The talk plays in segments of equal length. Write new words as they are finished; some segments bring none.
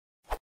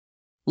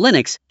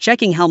Linux,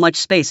 checking how much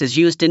space is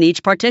used in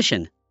each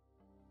partition.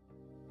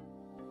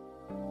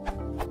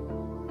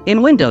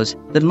 In Windows,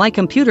 the My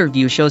Computer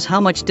view shows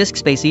how much disk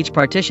space each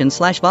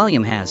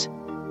partition/volume has.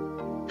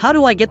 How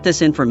do I get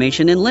this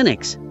information in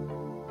Linux?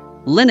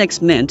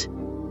 Linux Mint.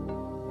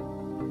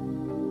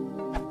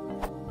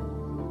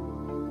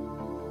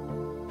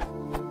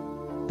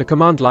 The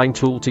command line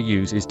tool to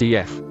use is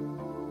df.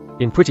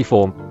 In pretty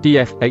form,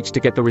 df-h to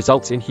get the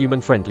results in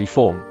human-friendly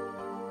form.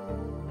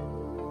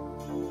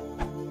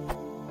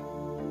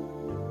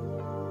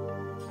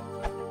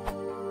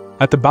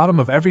 At the bottom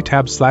of every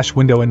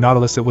tab/window in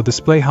Nautilus, it will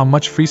display how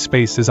much free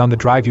space is on the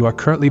drive you are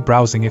currently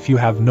browsing if you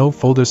have no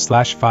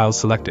folders/files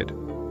selected.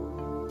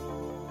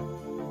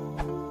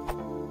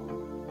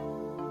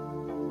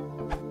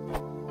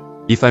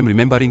 If I'm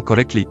remembering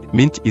correctly,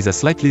 Mint is a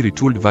slightly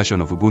retooled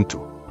version of Ubuntu.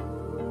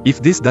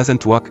 If this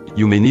doesn't work,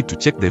 you may need to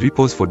check the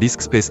repos for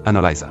disk space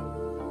analyzer.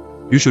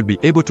 You should be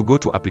able to go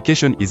to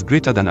application is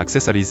greater than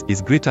accessories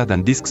is greater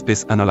than disk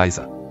space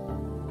analyzer.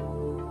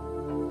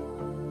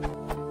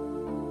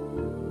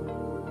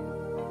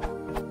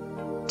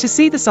 To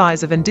see the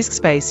size of and disk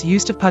space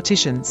used of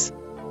partitions.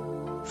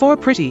 For a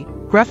pretty,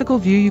 graphical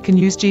view you can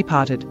use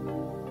gparted.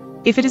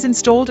 If it is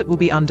installed, it will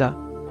be under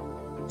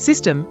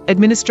System,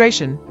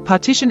 Administration,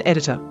 Partition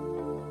Editor.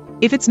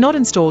 If it's not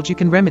installed, you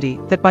can remedy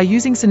that by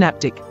using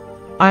Synaptic.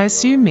 I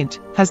assume Mint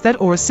has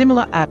that or a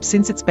similar app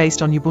since it's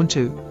based on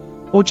Ubuntu.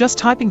 Or just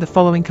typing the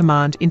following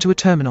command into a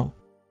terminal.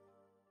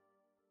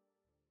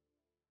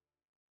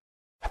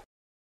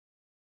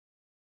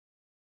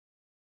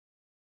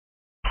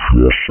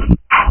 Partition.